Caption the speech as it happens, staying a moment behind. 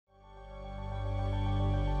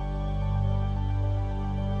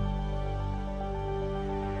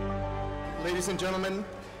Ladies and gentlemen,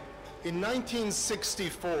 in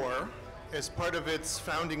 1964, as part of its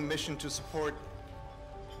founding mission to support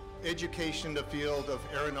education in the field of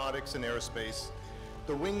aeronautics and aerospace,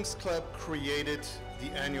 the Wings Club created the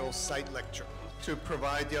annual Site Lecture to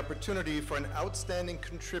provide the opportunity for an outstanding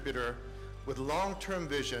contributor with long-term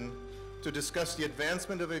vision to discuss the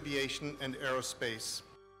advancement of aviation and aerospace.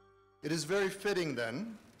 It is very fitting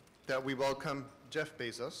then that we welcome Jeff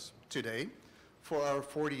Bezos today for our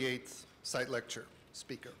 48th Site Lecture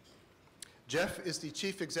speaker. Jeff is the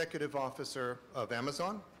Chief Executive Officer of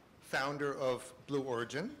Amazon, founder of Blue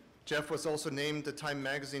Origin. Jeff was also named the Time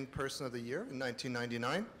Magazine Person of the Year in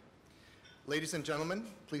 1999. Ladies and gentlemen,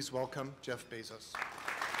 please welcome Jeff Bezos.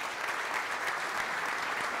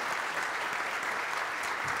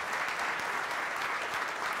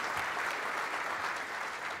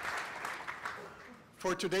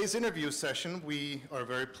 For today's interview session, we are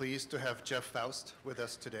very pleased to have Jeff Faust with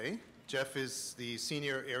us today. Jeff is the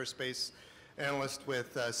Senior Aerospace Analyst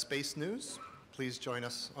with Space News. Please join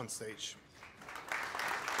us on stage.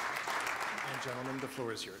 And gentlemen, the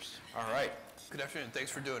floor is yours. All right. Good afternoon.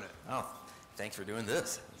 Thanks for doing it. Oh, thanks for doing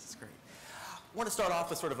this. This is great. I want to start off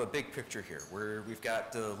with sort of a big picture here, where we've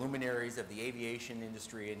got the luminaries of the aviation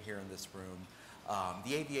industry in here in this room.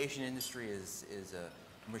 The aviation industry is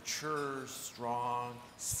a mature, strong,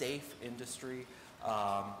 safe industry,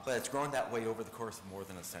 but it's grown that way over the course of more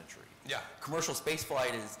than a century. Yeah. Commercial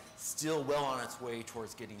spaceflight is still well on its way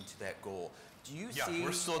towards getting to that goal. Do you see? Yeah,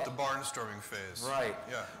 we're still at the barnstorming phase. Right.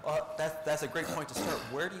 Yeah. That's a great point to start.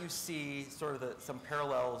 Where do you see sort of some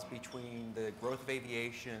parallels between the growth of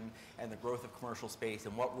aviation and the growth of commercial space,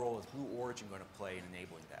 and what role is Blue Origin going to play in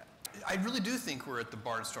enabling that? I really do think we're at the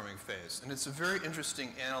barnstorming phase, and it's a very interesting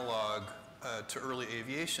analog to early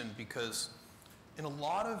aviation, because in a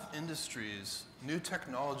lot of industries, new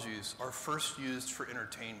technologies are first used for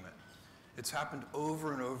entertainment. It's happened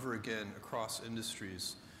over and over again across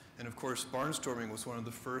industries. And of course, barnstorming was one of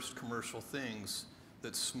the first commercial things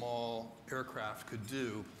that small aircraft could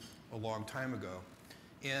do a long time ago.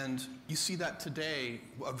 And you see that today.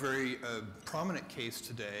 A very prominent case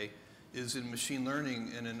today is in machine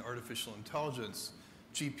learning and in artificial intelligence.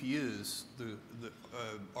 GPUs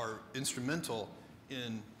are instrumental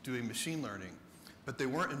in doing machine learning, but they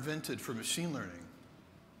weren't invented for machine learning.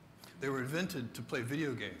 They were invented to play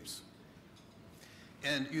video games.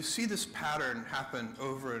 And you see this pattern happen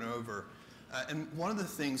over and over. And one of the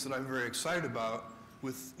things that I'm very excited about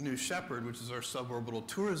with New Shepard, which is our suborbital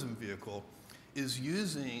tourism vehicle, is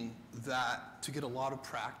using that to get a lot of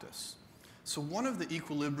practice. So one of the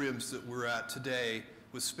equilibriums that we're at today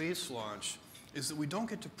with space launch is that we don't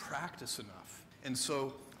get to practice enough. And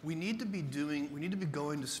so we need to be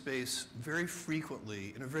going to space very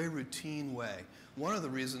frequently in a very routine way. One of the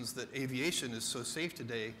reasons that aviation is so safe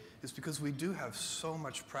today is because we do have so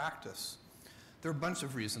much practice. There are a bunch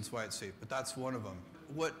of reasons why it's safe, but that's one of them.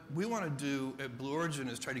 What we want to do at Blue Origin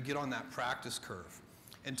is try to get on that practice curve.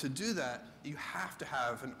 And to do that, you have to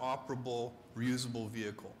have an operable, reusable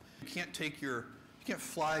vehicle. You can't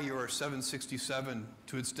fly your 767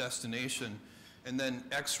 to its destination and then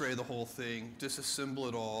x-ray the whole thing, disassemble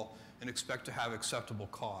it all, and expect to have acceptable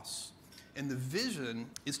costs. And the vision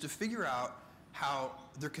is to figure out how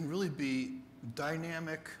there can really be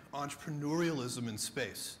dynamic entrepreneurialism in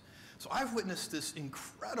space. So I've witnessed this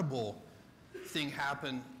incredible thing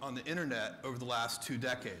happen on the internet over the last 2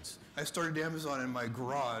 decades. I started Amazon in my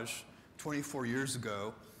garage 24 years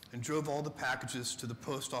ago and drove all the packages to the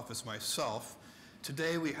post office myself.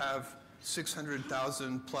 Today we have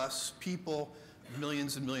 600,000 plus people,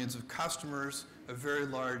 millions and millions of customers, a very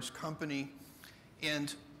large company.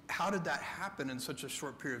 And how did that happen in such a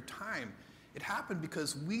short period of time? It happened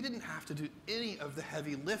because we didn't have to do any of the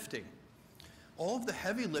heavy lifting. All of the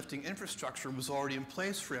heavy lifting infrastructure was already in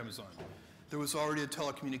place for Amazon. There was already a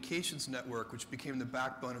telecommunications network, which became the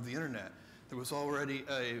backbone of the internet. There was already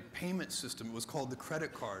a payment system. It was called the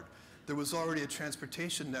credit card. There was already a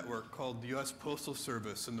transportation network called the US Postal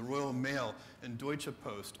Service and the Royal Mail and Deutsche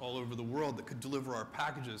Post all over the world that could deliver our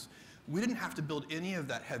packages. We didn't have to build any of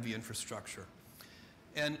that heavy infrastructure.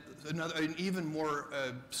 And an even more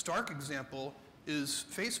stark example is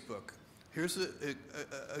Facebook. Here's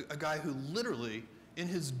a guy who literally, in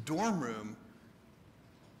his dorm room,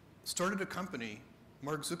 started a company.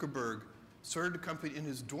 Mark Zuckerberg started a company in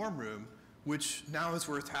his dorm room, which now is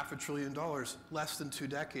worth $500 billion less than 2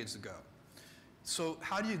 decades ago. So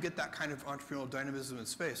how do you get that kind of entrepreneurial dynamism in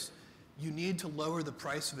space? You need to lower the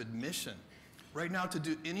price of admission. Right now, to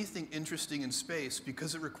do anything interesting in space,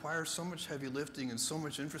 because it requires so much heavy lifting and so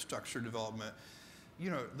much infrastructure development,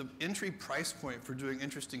 the entry price point for doing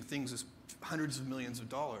interesting things is hundreds of millions of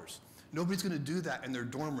dollars. Nobody's going to do that in their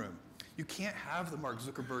dorm room. You can't have the Mark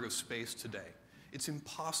Zuckerberg of space today. It's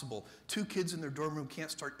impossible. 2 kids in their dorm room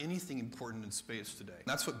can't start anything important in space today.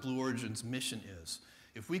 That's what Blue Origin's mission is.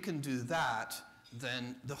 If we can do that,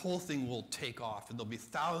 then the whole thing will take off, and there'll be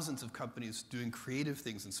thousands of companies doing creative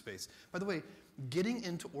things in space. By the way, getting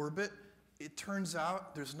into orbit, it turns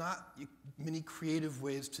out there's not many creative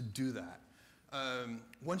ways to do that.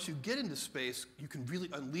 Once you get into space, you can really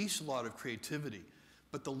unleash a lot of creativity.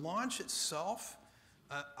 But the launch itself,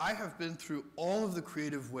 I have been through all of the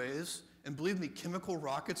creative ways, and believe me, chemical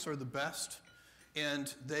rockets are the best,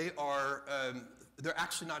 and they're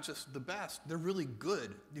actually not just the best, they're really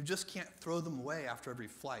good. You just can't throw them away after every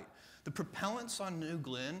flight. The propellants on New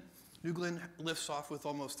Glenn lifts off with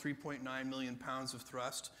almost 3.9 million pounds of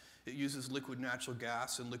thrust. It uses liquid natural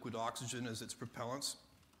gas and liquid oxygen as its propellants.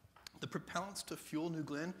 The propellants to fuel New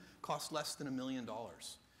Glenn cost less than $1 million.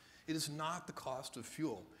 It is not the cost of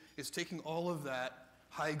fuel. It's taking all of that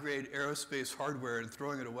high-grade aerospace hardware and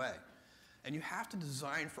throwing it away. And you have to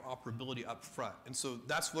design for operability up front. And so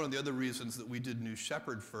that's one of the other reasons that we did New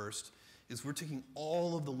Shepard first, is we're taking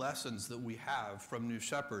all of the lessons that we have from New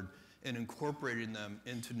Shepard and incorporating them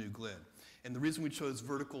into New Glenn. And the reason we chose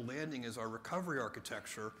vertical landing as our recovery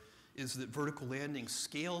architecture is that vertical landing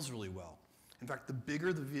scales really well. In fact, the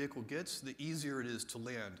bigger the vehicle gets, the easier it is to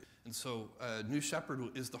land. And so New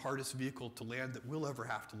Shepard is the hardest vehicle to land that we'll ever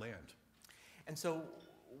have to land. And so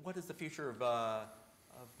what does the future of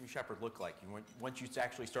New Shepard look like? Once you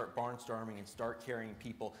actually start barnstorming and start carrying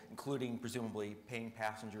people, including presumably paying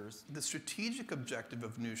passengers? The strategic objective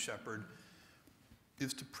of New Shepard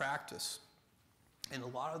is to practice. And a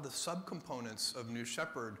lot of the subcomponents of New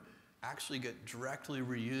Shepard actually get directly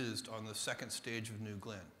reused on the second stage of New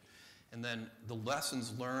Glenn. And then the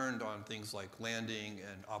lessons learned on things like landing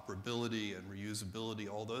and operability and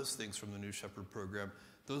reusability, all those things from the New Shepard program,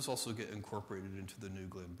 those also get incorporated into the New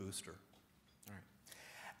Glenn booster. All right.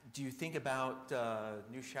 Do you think about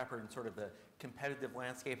New Shepard and sort of the competitive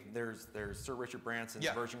landscape? There's Sir Richard Branson's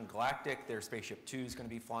Virgin Galactic. Their Spaceship Two is going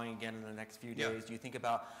to be flying again in the next few days. Do you think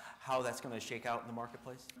about how that's going to shake out in the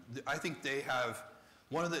marketplace? I think they have,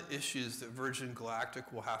 one of the issues that Virgin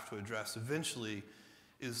Galactic will have to address eventually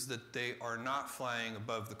is that they are not flying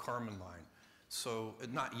above the Kármán line. So,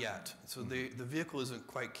 not yet. So the vehicle isn't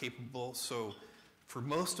quite capable. So for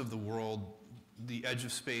most of the world, the edge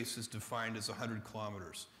of space is defined as 100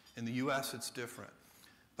 kilometers. In the US, it's different.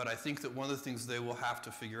 But I think that one of the things they will have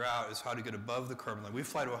to figure out is how to get above the Kármán line. We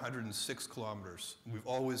fly to 106 kilometers. We've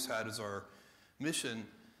always had as our mission,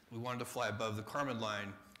 we wanted to fly above the Kármán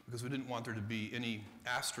line because we didn't want there to be any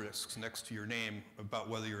asterisks next to your name about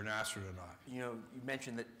whether you're an astronaut or not. You know, you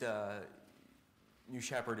mentioned that New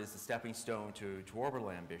Shepard is the stepping stone to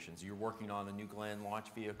orbital ambitions. You're working on a New Glenn launch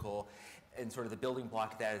vehicle, and sort of the building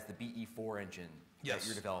block of that is the BE-4 engine that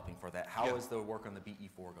you're developing for that. How is the work on the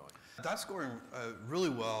BE-4 going? That's going really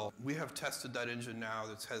well. We have tested that engine now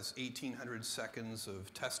that has 1,800 seconds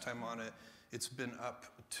of test time on it. It's been up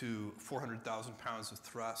to 400,000 pounds of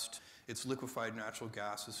thrust. It's liquefied natural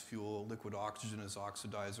gas as fuel, liquid oxygen as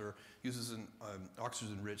oxidizer, uses an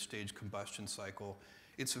oxygen-rich stage combustion cycle.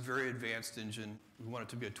 It's a very advanced engine. We want it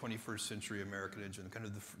to be a 21st century American engine, kind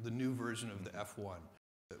of the new version of the F1.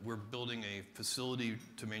 We're building a facility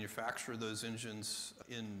to manufacture those engines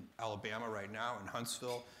in Alabama right now, in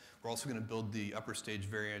Huntsville. We're also going to build the upper stage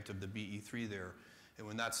variant of the BE-3 there. And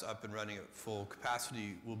when that's up and running at full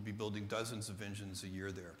capacity, we'll be building dozens of engines a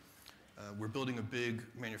year there. We're building a big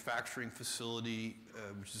manufacturing facility,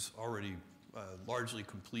 which is already largely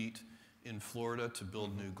complete in Florida to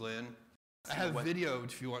build New Glenn. I have video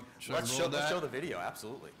if you want. Let's show the video,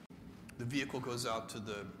 absolutely. The vehicle goes out to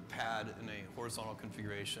the pad in a horizontal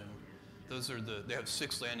configuration. They have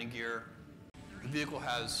 6 landing gear. The vehicle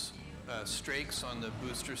has strakes on the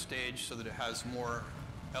booster stage so that it has more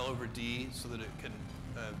L/D so that it can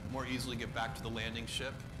more easily get back to the landing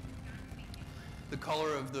ship. The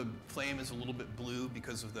color of the flame is a little bit blue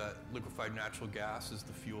because of that liquefied natural gas as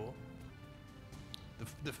the fuel.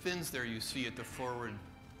 The fins there you see at the forward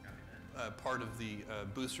part of the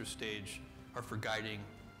booster stage are for guiding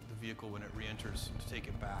the vehicle when it re-enters to take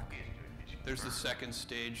it back. There's the second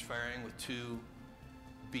stage firing with 2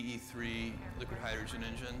 BE-3 liquid hydrogen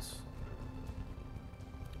engines.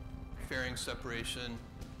 Fairing separation.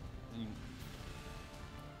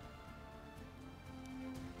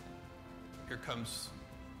 Here comes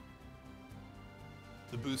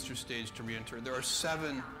the booster stage to re-enter. There are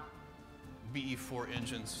 7 BE-4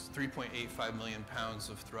 engines, 3.85 million pounds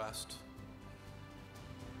of thrust.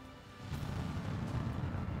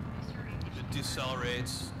 It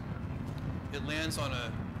decelerates. It lands on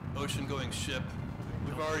an ocean-going ship,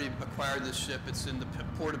 We've already acquired this ship. It's in the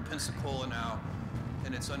port of Pensacola now,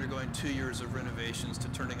 and it's undergoing 2 years of renovations to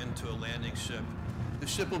turning into a landing ship. The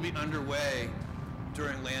ship will be underway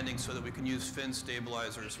during landing so that we can use fin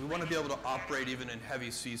stabilizers. We want to be able to operate even in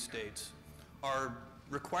heavy sea states. Our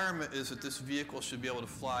requirement is that this vehicle should be able to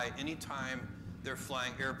fly anytime they're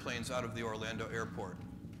flying airplanes out of the Orlando airport.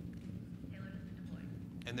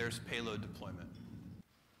 And there's payload deployment.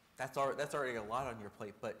 That's already a lot on your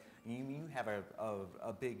plate, but you have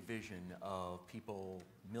a big vision of people,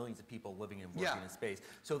 millions of people living and working in space.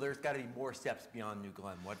 So there's got to be more steps beyond New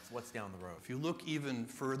Glenn. What's down the road? If you look even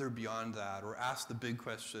further beyond that, or ask the big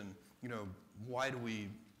question, why do we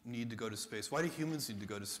need to go to space? Why do humans need to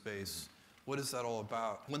go to space? What is that all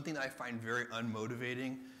about? One thing that I find very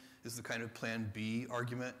unmotivating is the kind of Plan B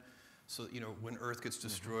argument. So, when Earth gets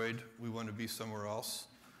destroyed, we want to be somewhere else.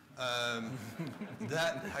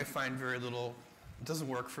 That I find very little, it doesn't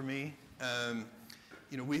work for me.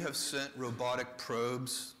 We have sent robotic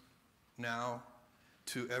probes now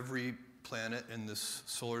to every planet in this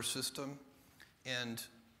solar system, and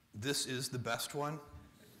this is the best one.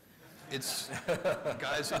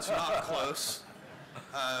 Guys, it's not close.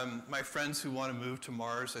 My friends who want to move to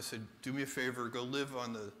Mars, I said, do me a favor, go live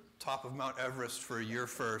on the top of Mount Everest for a year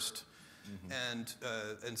first.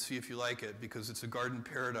 And see if you like it, because it's a garden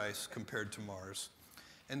paradise compared to Mars.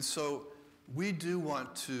 And so we go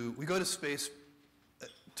to space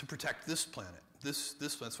to protect this planet. This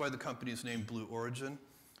planet. That's why the company is named Blue Origin.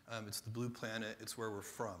 It's the blue planet. It's where we're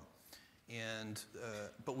from.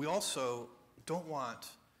 But we also don't want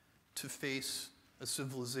to face a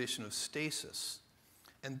civilization of stasis.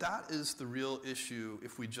 And that is the real issue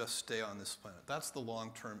if we just stay on this planet. That's the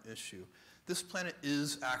long-term issue. This planet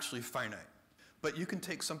is actually finite, but you can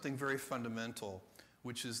take something very fundamental,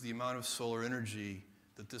 which is the amount of solar energy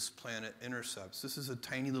that this planet intercepts. This is a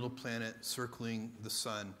tiny little planet circling the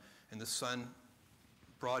sun, and the sun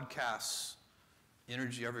broadcasts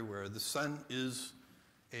energy everywhere. The sun is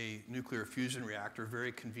a nuclear fusion reactor,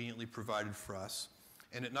 very conveniently provided for us,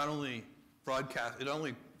 and it not only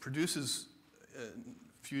produces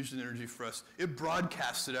fusion energy for us, it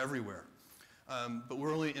broadcasts it everywhere. But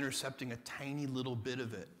we're only intercepting a tiny little bit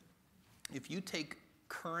of it. If you take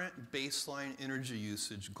current baseline energy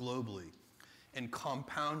usage globally and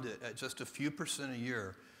compound it at just a few percent a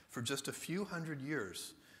year for just a few hundred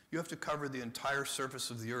years, you have to cover the entire surface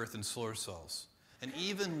of the Earth in solar cells. And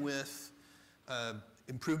even with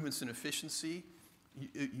improvements in efficiency,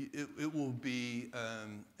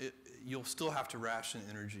 you'll still have to ration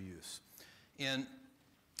energy use. And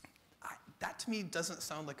that to me doesn't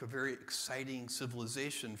sound like a very exciting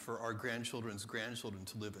civilization for our grandchildren's grandchildren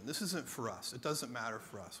to live in. This isn't for us. It doesn't matter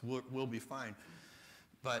for us. We'll be fine.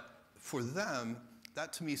 But for them,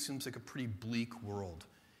 that to me seems like a pretty bleak world.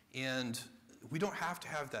 And we don't have to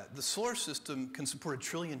have that. The solar system can support 1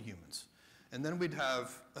 trillion humans. And then we'd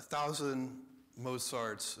have 1,000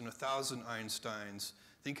 Mozarts and 1,000 Einsteins.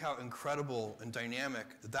 Think how incredible and dynamic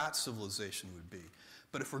that civilization would be.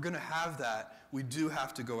 But if we're going to have that, we do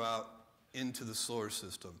have to go out into the solar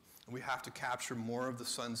system. And we have to capture more of the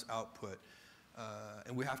sun's output.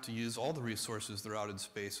 And we have to use all the resources that are out in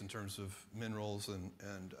space in terms of minerals and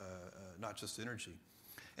not just energy.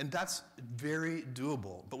 And that's very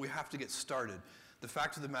doable, but we have to get started. The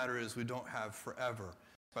fact of the matter is we don't have forever.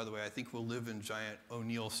 By the way, I think we'll live in giant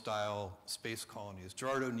O'Neill-style space colonies.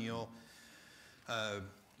 Gerard O'Neill,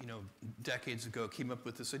 decades ago, came up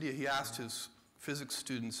with this idea. He asked his physics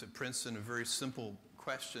students at Princeton a very simple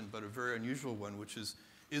question, but a very unusual one, which is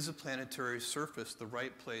a planetary surface the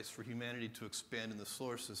right place for humanity to expand in the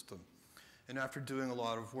solar system? And after doing a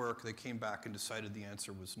lot of work, they came back and decided the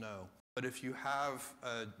answer was no. But if you have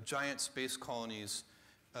giant space colonies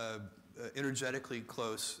energetically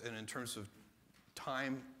close and in terms of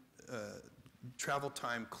time, travel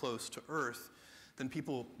time close to Earth, then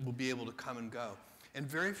people will be able to come and go. And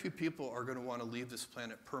very few people are going to want to leave this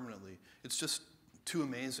planet permanently. It's just too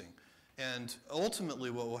amazing. And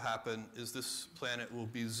ultimately what will happen is this planet will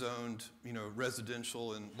be zoned,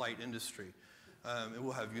 residential and light industry. It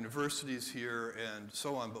will have universities here and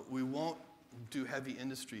so on, but we won't do heavy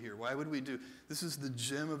industry here. Why would we do? This is the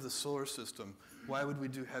gem of the solar system. Why would we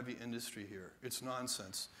do heavy industry here? It's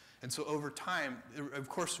nonsense. And so over time, of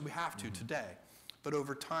course we have to today, but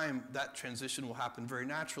over time that transition will happen very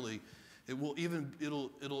naturally. It'll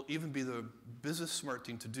even be the business smart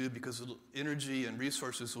thing to do because energy and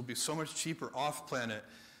resources will be so much cheaper off planet.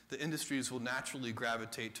 The industries will naturally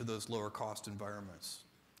gravitate to those lower cost environments.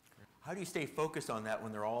 How do you stay focused on that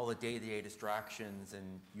when there are all the day-to-day distractions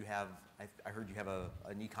and you have, I heard you have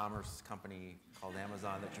an e-commerce company called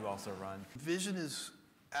Amazon that you also run? Vision is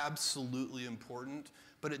absolutely important,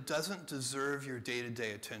 but it doesn't deserve your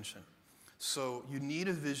day-to-day attention. So you need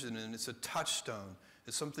a vision, and it's a touchstone.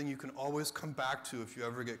 It's something you can always come back to if you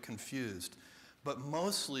ever get confused. But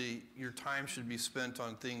mostly, your time should be spent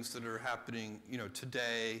on things that are happening,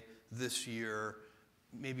 today, this year,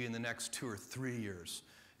 maybe in the next 2 or 3 years.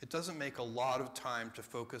 It doesn't make a lot of time to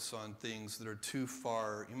focus on things that are too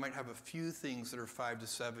far. You might have a few things that are 5 to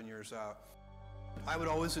 7 years out. I would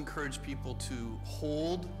always encourage people to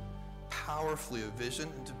hold powerfully a vision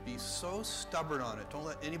and to be so stubborn on it. Don't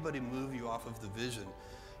let anybody move you off of the vision,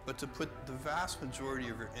 but to put the vast majority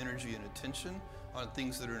of your energy and attention on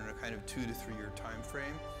things that are in a kind of 2 to 3 year time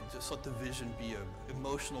frame. Just let the vision be an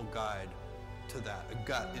emotional guide to that, a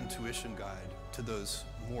gut intuition guide to those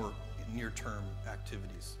more near-term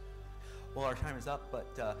activities. Well, our time is up,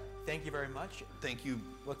 but thank you very much. Thank you.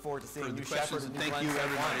 Look forward to seeing for the you questions. shepherd. Thank you,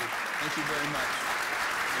 everybody. Thank you very much.